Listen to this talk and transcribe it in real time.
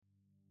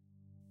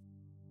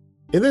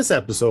In this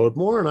episode,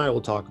 Maura and I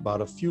will talk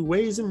about a few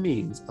ways and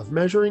means of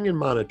measuring and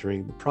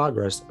monitoring the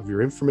progress of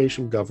your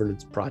information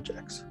governance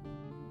projects.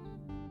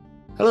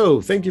 Hello,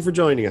 thank you for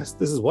joining us.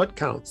 This is What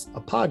Counts, a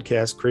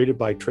podcast created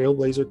by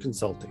Trailblazer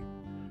Consulting.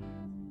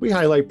 We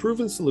highlight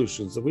proven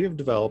solutions that we have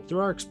developed through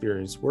our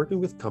experience working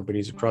with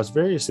companies across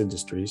various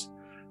industries,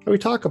 and we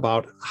talk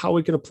about how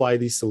we can apply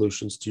these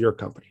solutions to your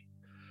company.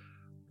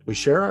 We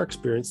share our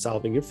experience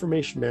solving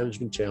information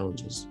management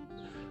challenges,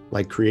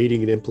 like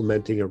creating and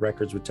implementing a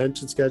records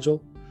retention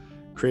schedule,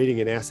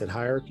 creating an asset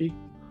hierarchy,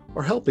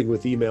 or helping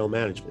with email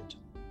management.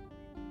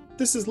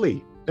 This is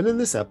Lee, and in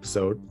this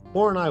episode,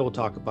 Maura and I will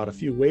talk about a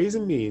few ways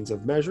and means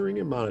of measuring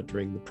and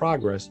monitoring the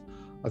progress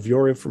of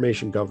your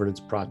information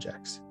governance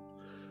projects.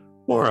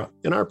 Maura,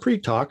 in our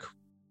pre-talk,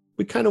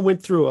 we kind of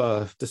went through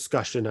a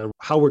discussion on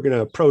how we're going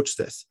to approach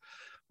this.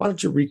 Why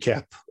don't you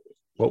recap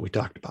what we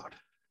talked about?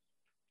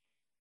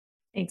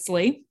 Thanks,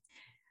 Lee,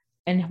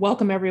 and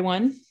welcome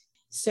everyone.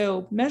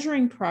 So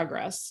measuring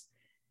progress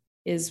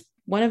is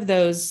one of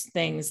those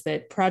things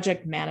that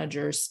project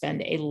managers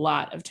spend a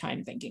lot of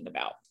time thinking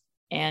about.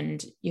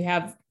 And you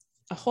have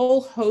a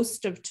whole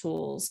host of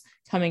tools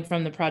coming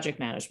from the project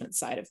management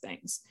side of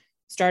things,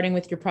 starting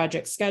with your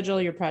project schedule,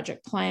 your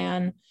project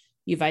plan.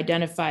 You've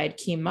identified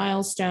key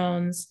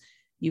milestones.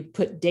 You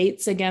put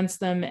dates against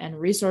them and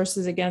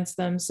resources against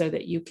them so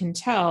that you can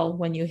tell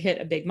when you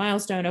hit a big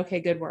milestone, okay,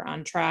 good, we're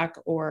on track,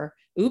 or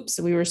oops,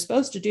 we were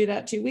supposed to do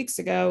that 2 weeks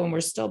ago and we're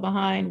still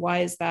behind. Why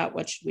is that?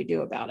 What should we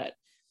do about it?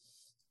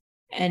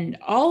 And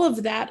all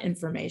of that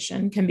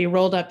information can be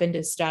rolled up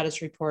into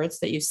status reports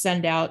that you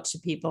send out to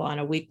people on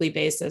a weekly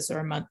basis or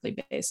a monthly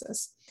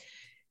basis.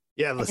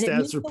 Yeah, the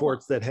status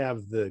reports that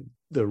have the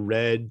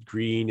red,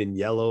 green, and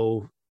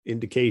yellow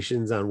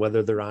indications on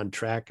whether they're on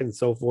track and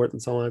so forth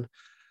and so on.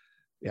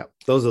 Yeah,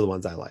 those are the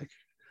ones I like.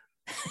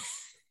 A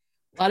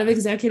lot of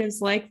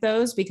executives like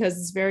those because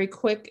it's very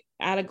quick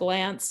at a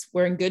glance.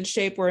 We're in good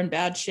shape, we're in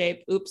bad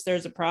shape. Oops,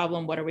 there's a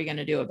problem. What are we going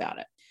to do about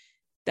it?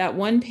 That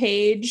one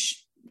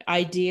page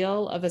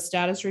ideal of a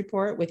status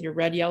report with your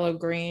red, yellow,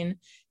 green,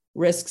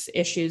 risks,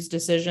 issues,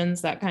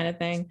 decisions, that kind of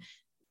thing,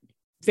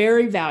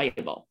 very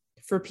valuable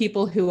for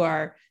people who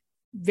are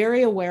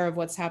very aware of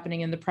what's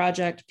happening in the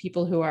project,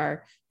 people who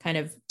are kind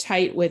of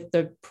tight with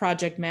the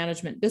project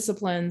management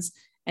disciplines,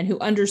 and who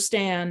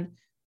understand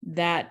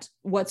that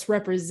what's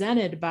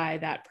represented by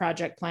that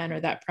project plan or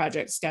that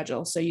project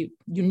schedule. So you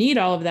need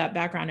all of that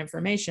background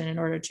information in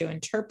order to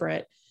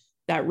interpret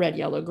that red,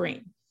 yellow,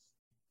 green.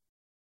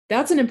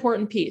 That's an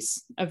important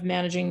piece of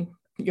managing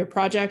your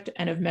project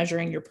and of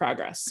measuring your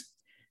progress.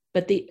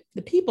 But the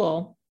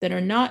people that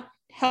are not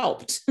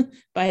helped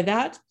by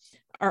that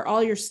are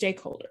all your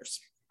stakeholders.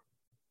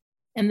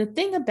 And the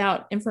thing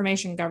about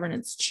information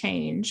governance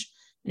change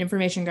and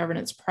information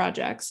governance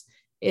projects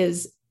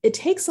is it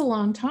takes a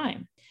long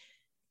time.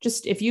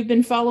 Just if you've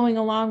been following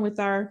along with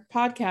our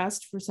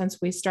podcast since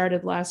we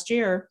started last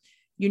year,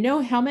 you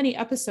know how many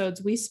episodes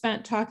we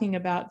spent talking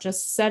about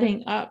just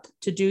setting up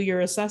to do your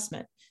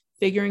assessment,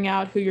 figuring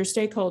out who your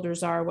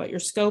stakeholders are, what your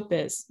scope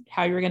is,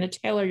 how you're going to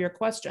tailor your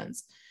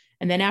questions.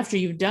 And then after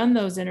you've done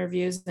those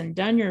interviews and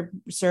done your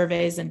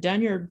surveys and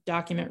done your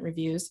document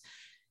reviews,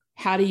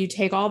 how do you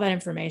take all that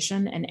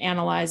information and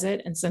analyze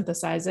it and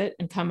synthesize it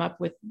and come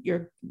up with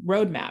your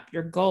roadmap,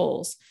 your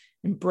goals,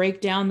 and break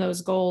down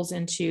those goals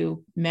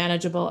into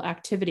manageable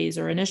activities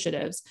or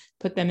initiatives,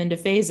 put them into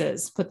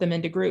phases, put them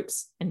into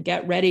groups, and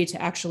get ready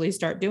to actually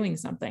start doing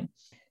something.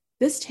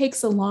 This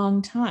takes a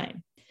long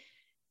time.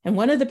 And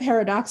one of the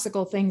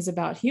paradoxical things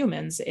about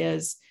humans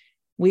is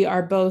we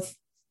are both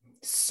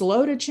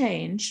slow to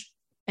change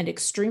and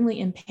extremely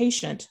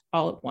impatient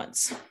all at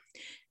once.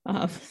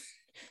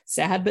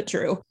 Sad but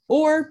true.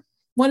 Or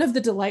one of the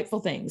delightful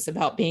things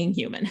about being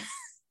human.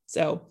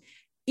 So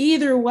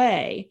either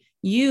way,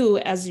 you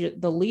as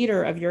the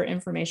leader of your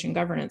information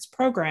governance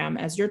program,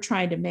 as you're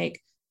trying to make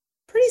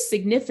pretty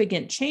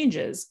significant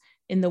changes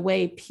in the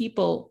way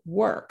people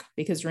work,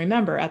 because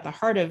remember, at the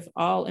heart of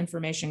all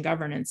information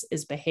governance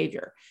is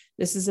behavior.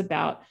 This is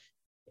about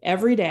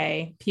every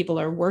day people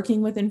are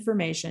working with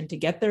information to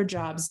get their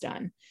jobs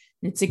done.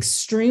 And it's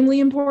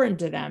extremely important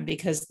to them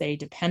because they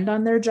depend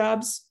on their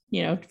jobs,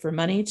 for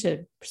money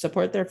to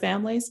support their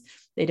families.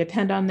 They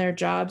depend on their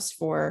jobs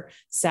for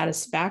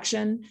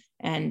satisfaction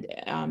and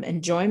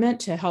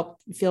enjoyment to help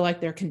feel like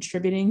they're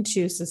contributing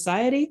to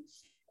society.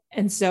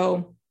 And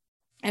so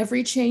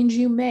every change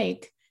you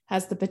make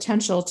has the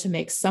potential to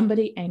make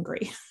somebody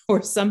angry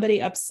or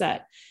somebody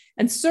upset.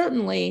 And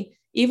certainly,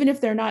 even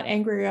if they're not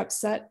angry or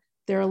upset,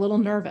 they're a little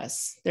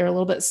nervous. They're a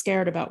little bit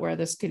scared about where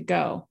this could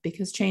go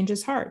because change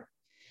is hard.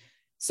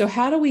 So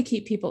how do we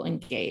keep people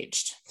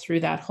engaged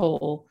through that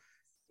whole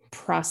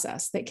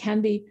process that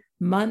can be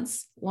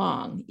months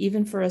long,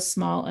 even for a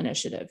small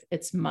initiative?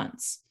 It's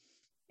months.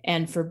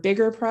 And for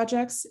bigger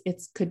projects,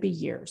 it could be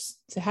years.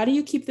 So how do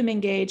you keep them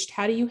engaged?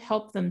 How do you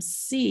help them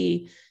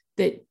see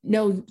that,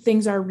 no,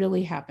 things are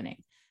really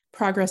happening?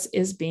 Progress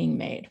is being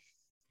made.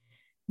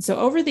 So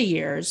over the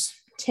years,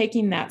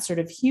 taking that sort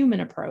of human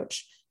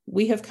approach,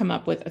 we have come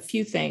up with a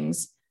few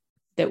things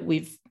that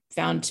we've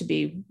found to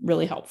be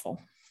really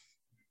helpful.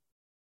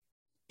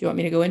 Do you want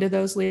me to go into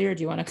those, Lee, or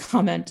do you want to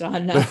comment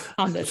on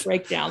the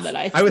breakdown that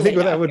I would think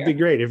that would here? be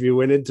great if you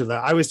went into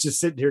that. I was just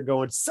sitting here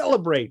going,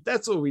 celebrate.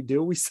 That's what we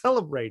do. We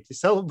celebrate. You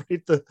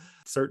celebrate the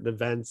certain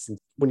events and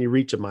when you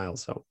reach a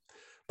milestone.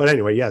 But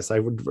anyway, yes, I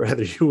would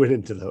rather you went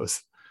into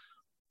those.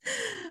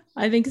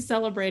 I think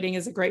celebrating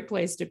is a great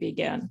place to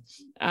begin.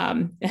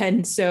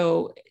 And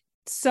so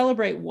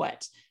celebrate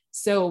what?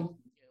 So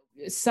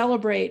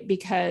celebrate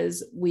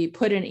because we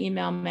put an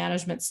email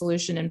management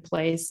solution in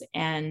place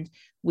and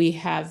we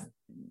have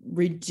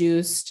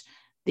reduced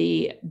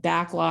the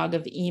backlog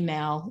of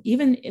email,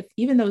 even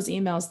those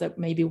emails that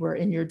maybe were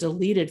in your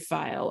deleted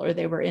file or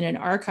they were in an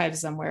archive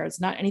somewhere. It's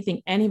not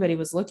anything anybody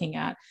was looking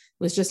at. It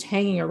was just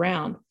hanging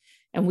around.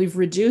 And we've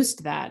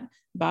reduced that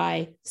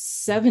by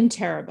 7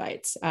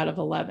 terabytes out of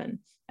 11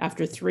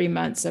 after 3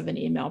 months of an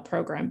email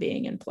program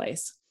being in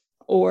place.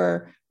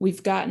 Or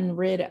we've gotten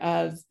rid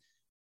of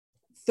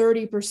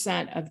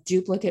 30% of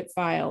duplicate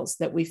files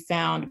that we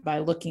found by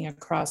looking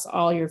across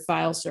all your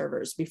file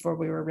servers before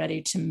we were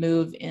ready to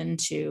move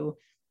into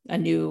a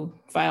new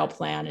file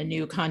plan, a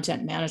new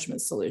content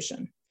management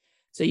solution.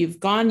 So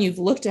you've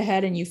looked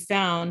ahead and you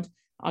found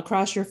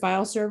across your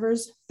file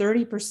servers,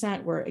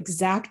 30% were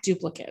exact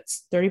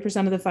duplicates.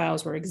 30% of the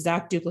files were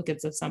exact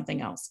duplicates of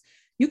something else.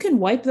 You can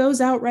wipe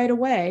those out right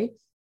away,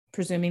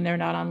 presuming they're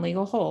not on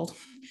legal hold,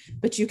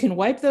 but you can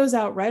wipe those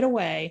out right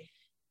away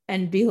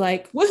and be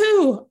like,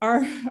 woohoo,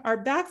 our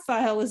back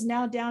file is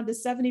now down to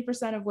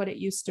 70% of what it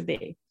used to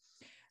be.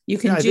 You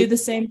can do the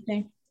same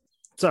thing.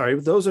 Sorry,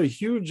 those are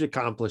huge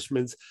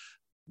accomplishments.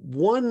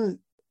 One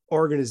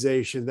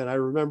organization that I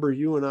remember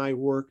you and I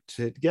worked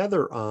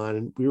together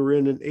on, we were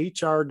in an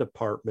HR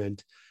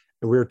department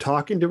and we were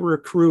talking to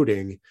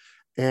recruiting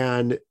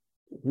and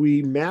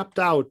we mapped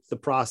out the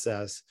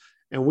process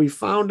and we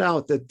found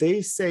out that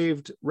they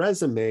saved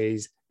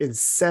resumes in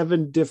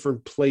 7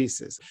 different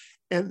places.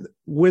 And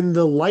when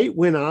the light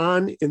went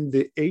on in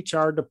the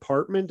HR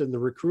department and the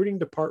recruiting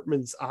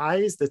department's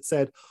eyes that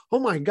said, oh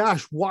my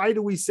gosh, why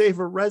do we save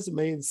a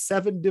resume in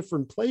 7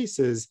 different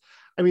places?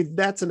 I mean,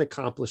 that's an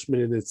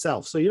accomplishment in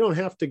itself. So you don't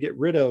have to get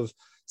rid of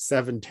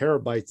 7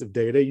 terabytes of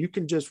data. You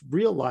can just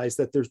realize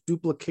that there's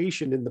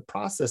duplication in the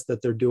process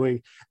that they're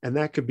doing. And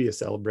that could be a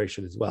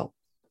celebration as well.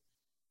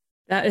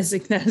 That is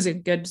a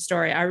good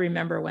story. I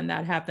remember when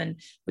that happened,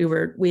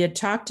 we had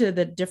talked to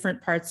the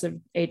different parts of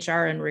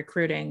HR and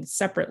recruiting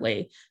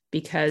separately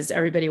because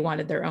everybody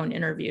wanted their own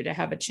interview to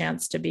have a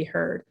chance to be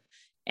heard.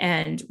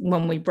 And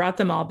when we brought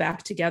them all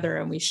back together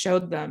and we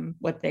showed them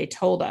what they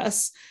told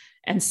us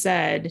and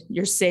said,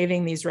 you're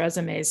saving these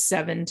resumes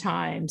 7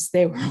 times,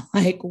 they were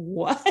like,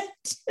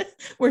 what?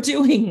 We're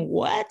doing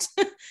what?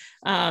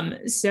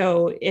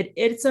 So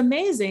it's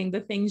amazing the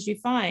things you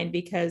find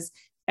because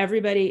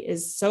everybody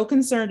is so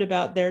concerned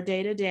about their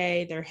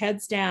day-to-day, their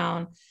heads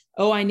down.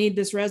 Oh, I need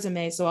this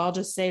resume, so I'll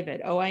just save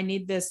it. Oh, I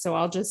need this, so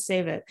I'll just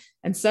save it.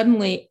 And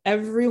suddenly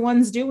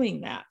everyone's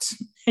doing that.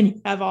 And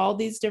you have all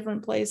these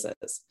different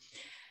places.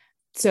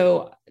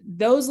 So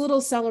those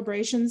little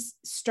celebrations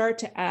start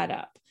to add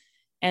up.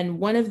 And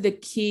one of the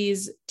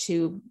keys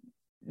to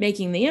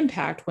making the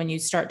impact when you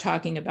start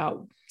talking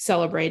about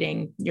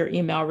celebrating your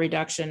email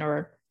reduction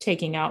or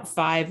taking out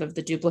 5 of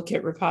the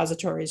duplicate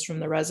repositories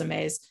from the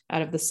resumes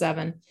out of the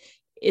 7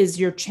 is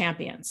your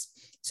champions.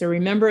 So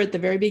remember at the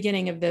very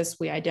beginning of this,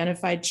 we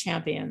identified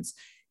champions.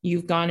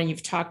 You've gone and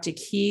you've talked to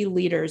key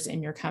leaders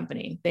in your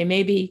company. They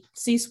may be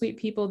C-suite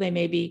people, they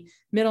may be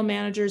middle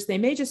managers, they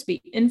may just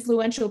be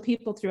influential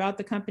people throughout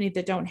the company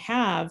that don't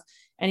have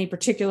any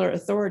particular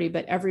authority,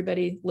 but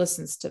everybody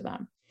listens to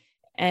them.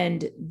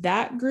 And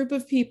that group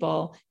of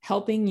people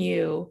helping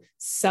you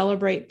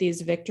celebrate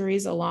these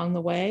victories along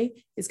the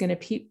way is going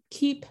to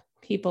keep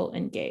people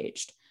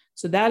engaged.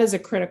 So that is a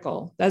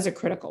critical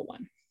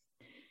one.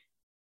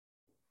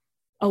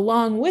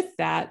 Along with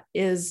that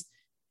is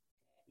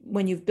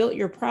when you've built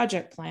your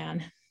project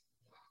plan,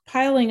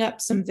 piling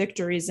up some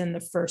victories in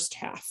the first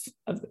half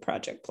of the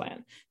project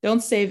plan.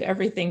 Don't save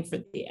everything for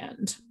the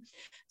end.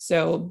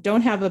 So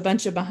don't have a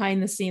bunch of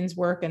behind the scenes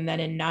work and then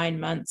in 9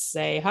 months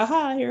say,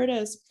 haha, here it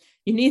is.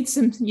 You need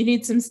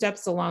some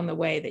steps along the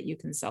way that you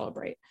can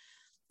celebrate.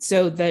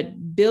 So the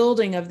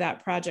building of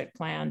that project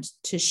plan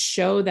to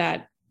show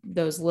that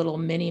those little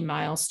mini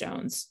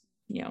milestones,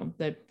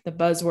 the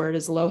buzzword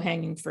is low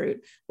hanging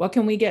fruit. What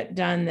can we get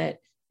done that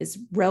is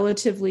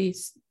relatively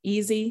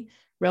easy,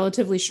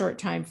 relatively short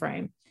time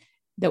frame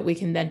that we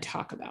can then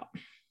talk about?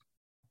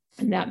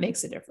 And that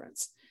makes a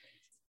difference.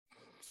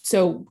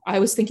 So I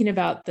was thinking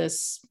about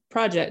this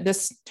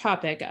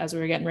topic as we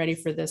were getting ready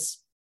for this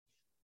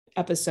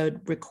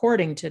episode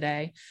recording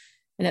today.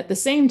 And at the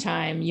same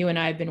time, you and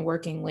I have been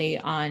working, Lee,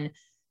 on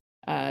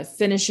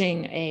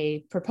finishing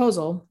a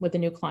proposal with a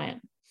new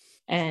client.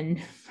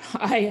 And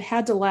I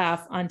had to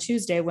laugh on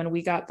Tuesday when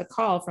we got the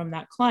call from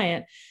that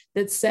client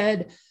that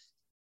said,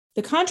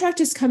 the contract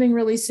is coming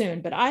really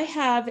soon, but I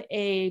have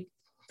a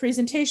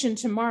presentation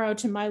tomorrow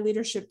to my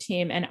leadership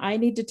team, and I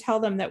need to tell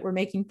them that we're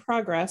making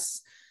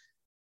progress,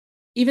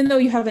 even though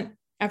you haven't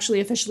actually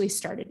officially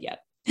started yet.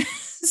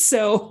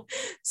 So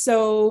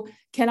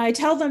can I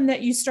tell them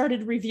that you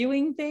started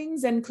reviewing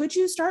things, and could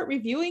you start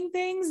reviewing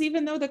things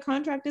even though the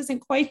contract isn't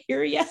quite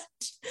here yet?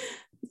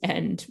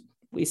 And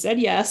we said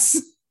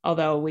yes,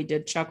 although we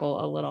did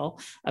chuckle a little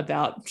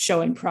about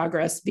showing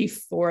progress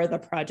before the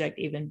project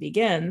even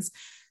begins.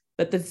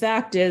 But the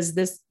fact is,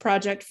 this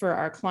project for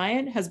our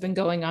client has been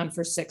going on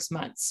for 6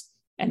 months,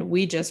 and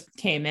we just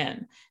came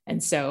in.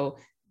 And so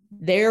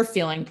they're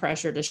feeling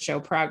pressure to show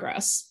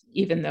progress,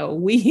 even though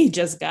we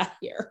just got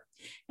here.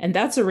 And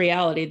that's a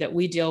reality that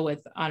we deal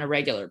with on a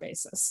regular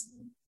basis.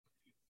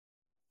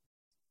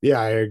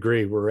 Yeah, I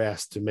agree. We're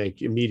asked to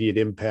make immediate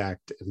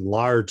impact and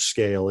large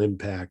scale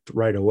impact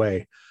right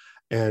away.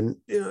 And,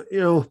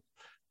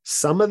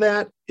 some of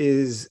that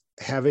is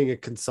having a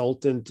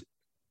consultant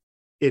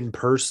in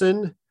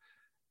person.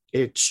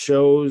 It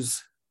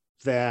shows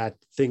that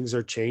things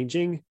are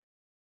changing.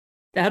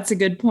 That's a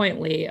good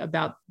point, Lee,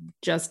 about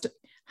just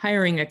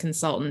hiring a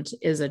consultant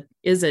is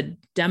a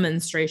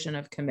demonstration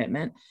of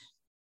commitment.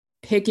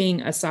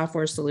 Picking a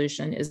software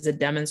solution is a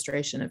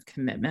demonstration of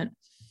commitment.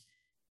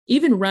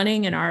 Even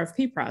running an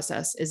RFP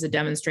process is a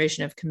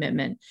demonstration of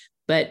commitment,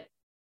 but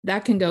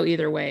that can go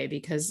either way,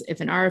 because if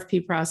an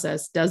RFP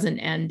process doesn't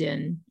end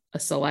in a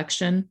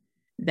selection,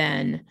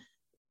 then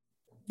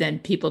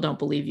people don't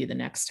believe you the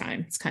next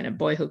time. It's kind of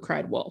boy who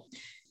cried wolf.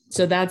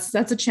 So that's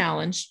a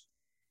challenge.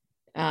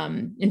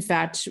 In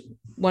fact,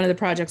 one of the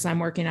projects I'm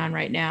working on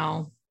right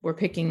now, we're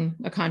picking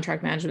a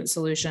contract management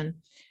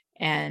solution,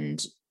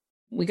 and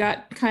we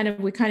kind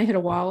of hit a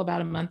wall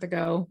about a month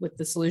ago with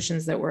the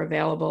solutions that were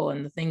available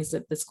and the things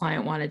that this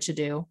client wanted to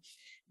do.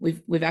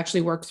 We've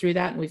actually worked through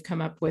that, and we've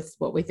come up with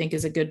what we think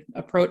is a good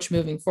approach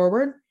moving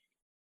forward.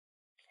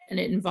 And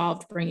it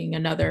involved bringing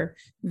another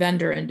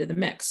vendor into the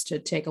mix to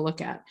take a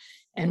look at.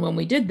 And when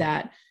we did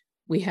that,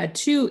 we had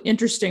 2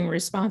 interesting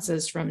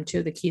responses from 2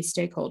 of the key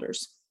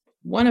stakeholders.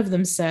 One of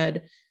them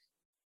said,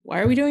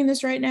 "Why are we doing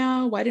this right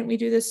now? Why didn't we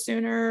do this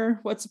sooner?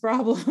 What's the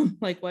problem?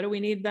 Like, what do we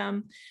need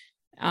them?"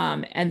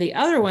 And the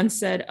other one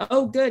said,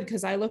 "Oh, good,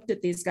 because I looked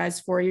at these guys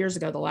 4 years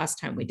ago, the last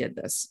time we did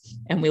this,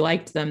 and we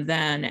liked them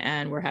then,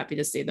 and we're happy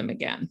to see them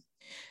again."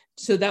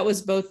 So that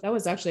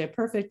was actually a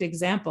perfect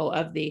example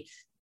of the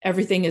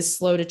everything is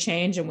slow to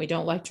change and we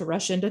don't like to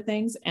rush into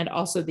things, and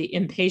also the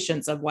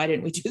impatience of why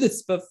didn't we do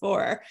this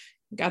before?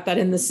 Got that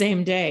in the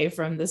same day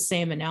from the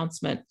same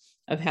announcement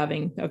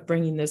of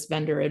bringing this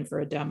vendor in for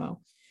a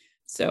demo.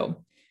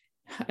 So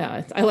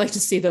I like to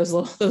see those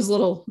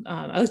little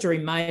I like to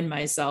remind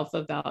myself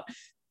about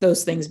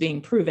those things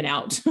being proven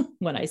out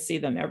when I see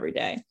them every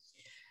day.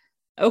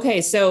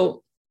 Okay,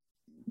 so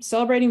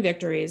celebrating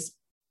victories,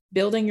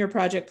 building your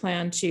project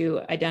plan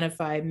to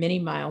identify mini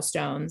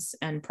milestones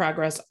and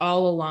progress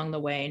all along the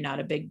way,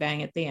 not a big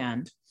bang at the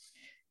end.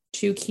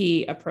 2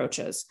 key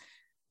approaches: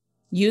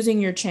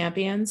 using your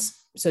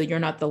champions, so you're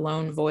not the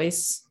lone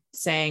voice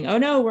saying, "Oh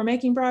no, we're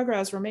making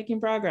progress,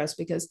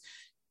 because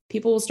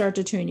people will start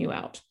to tune you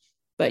out.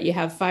 But you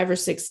have 5 or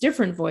 6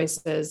 different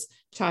voices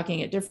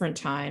talking at different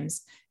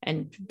times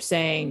and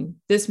saying,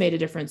 "This made a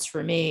difference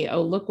for me.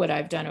 Oh, look what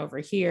I've done over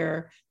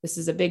here. This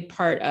is a big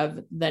part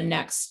of the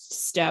next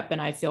step,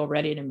 and I feel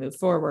ready to move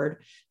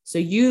forward." So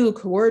you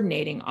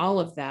coordinating all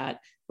of that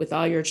with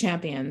all your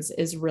champions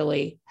is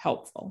really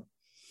helpful.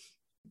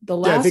 The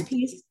last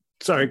piece.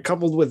 Sorry,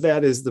 coupled with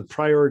that is the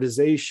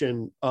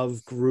prioritization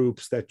of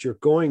groups that you're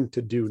going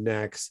to do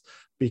next,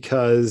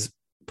 because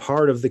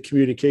part of the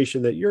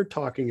communication that you're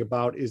talking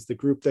about is the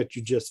group that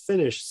you just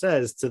finished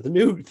says to the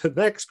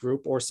next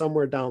group or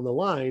somewhere down the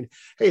line,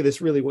 "Hey, this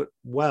really went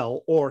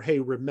well," or "Hey,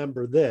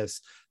 remember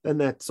this." Then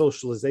that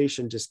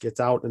socialization just gets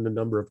out in a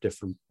number of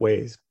different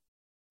ways.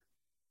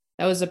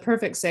 That was a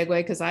perfect segue,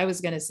 because I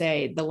was going to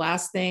say the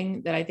last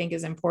thing that I think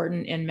is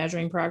important in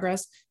measuring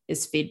progress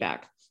is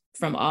feedback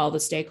from all the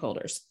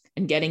stakeholders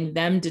and getting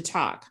them to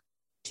talk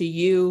to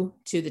you,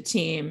 to the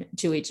team,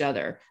 to each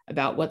other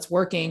about what's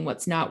working,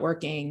 what's not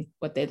working,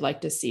 what they'd like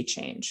to see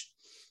change.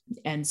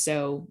 And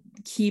so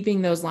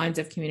keeping those lines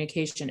of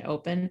communication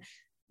open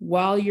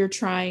while you're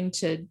trying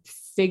to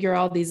figure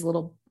all these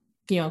little,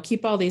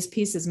 keep all these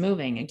pieces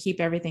moving and keep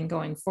everything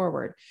going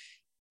forward.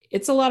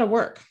 It's a lot of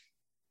work.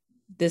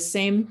 This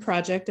same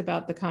project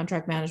about the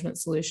contract management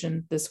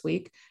solution this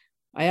week,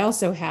 I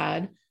also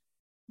had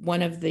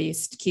one of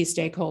these key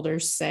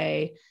stakeholders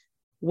say,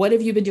 "What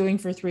have you been doing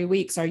for 3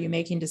 weeks? Are you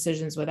making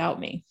decisions without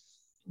me?"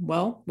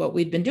 Well, what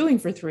we'd been doing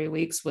for 3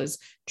 weeks was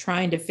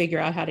trying to figure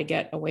out how to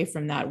get away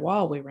from that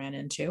wall we ran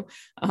into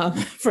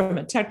from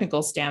a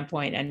technical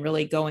standpoint, and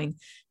really going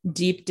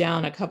deep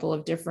down a couple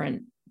of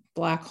different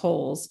black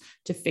holes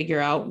to figure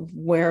out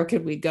where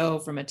could we go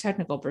from a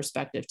technical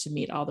perspective to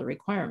meet all the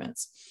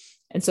requirements.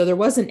 And so there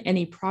wasn't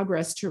any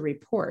progress to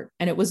report,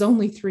 and it was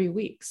only 3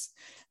 weeks.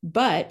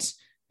 But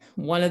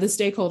one of the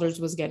stakeholders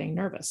was getting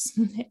nervous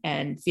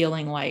and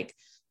feeling like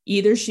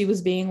either she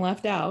was being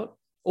left out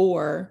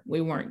or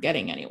we weren't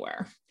getting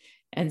anywhere.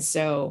 And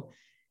so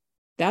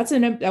that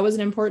was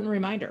an important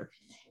reminder.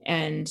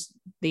 And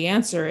the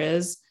answer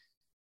is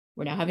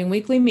we're now having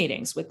weekly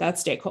meetings with that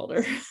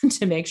stakeholder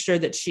to make sure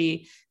that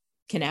she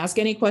can ask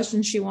any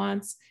questions she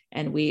wants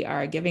And we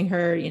are giving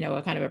her,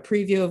 a kind of a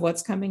preview of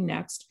what's coming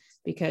next,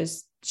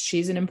 because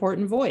she's an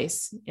important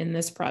voice in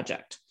this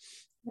project.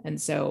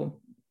 And so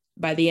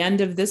by the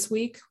end of this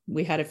week,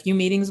 we had a few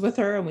meetings with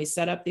her and we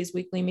set up these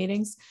weekly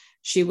meetings.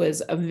 She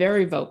was a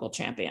very vocal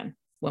champion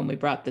when we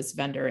brought this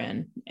vendor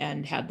in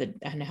and had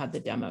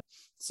the demo.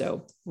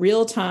 So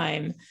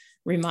real-time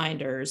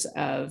reminders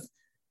of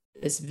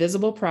this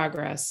visible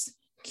progress,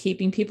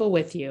 keeping people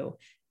with you,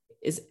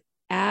 is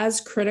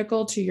as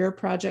critical to your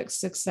project's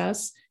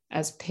success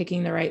as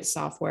picking the right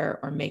software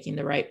or making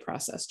the right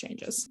process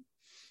changes.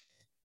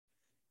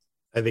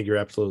 I think you're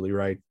absolutely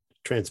right.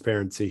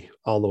 Transparency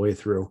all the way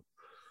through.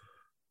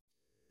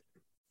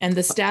 And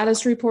the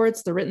status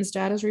reports, the written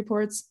status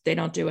reports, they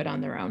don't do it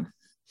on their own.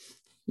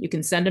 You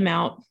can send them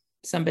out,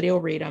 somebody will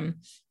read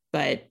them,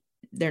 but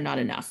they're not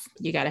enough.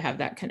 You got to have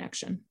that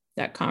connection,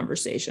 that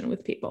conversation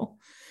with people.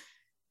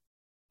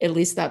 At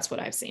least that's what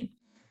I've seen,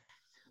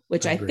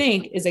 which I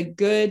think is a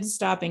good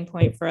stopping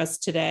point for us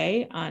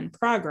today on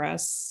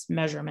progress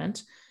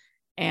measurement,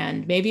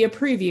 and maybe a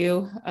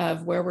preview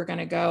of where we're going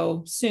to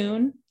go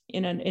soon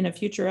in a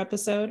future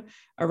episode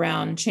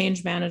around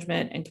change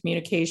management and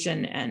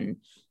communication and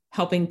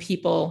helping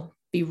people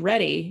be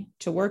ready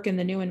to work in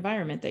the new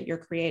environment that you're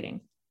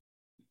creating.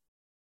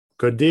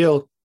 Good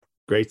deal.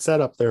 Great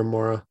setup there,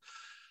 Maura.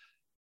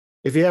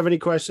 If you have any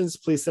questions,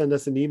 please send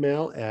us an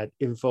email at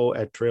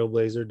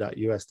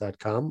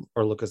info@trailblazer.us.com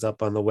or look us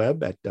up on the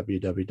web at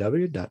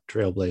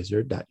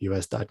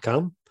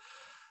www.trailblazer.us.com.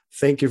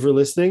 Thank you for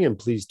listening, and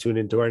please tune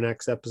into our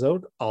next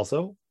episode.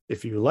 Also,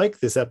 if you like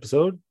this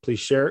episode, please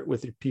share it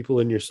with your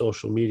people in your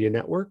social media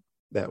network.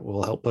 That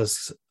will help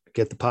us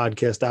get the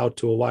podcast out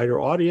to a wider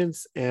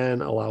audience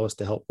and allow us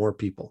to help more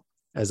people.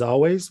 As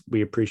always,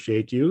 we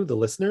appreciate you, the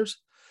listeners.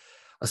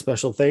 A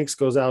special thanks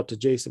goes out to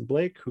Jason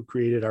Blake, who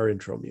created our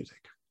intro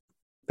music.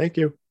 Thank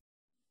you.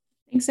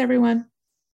 Thanks, everyone.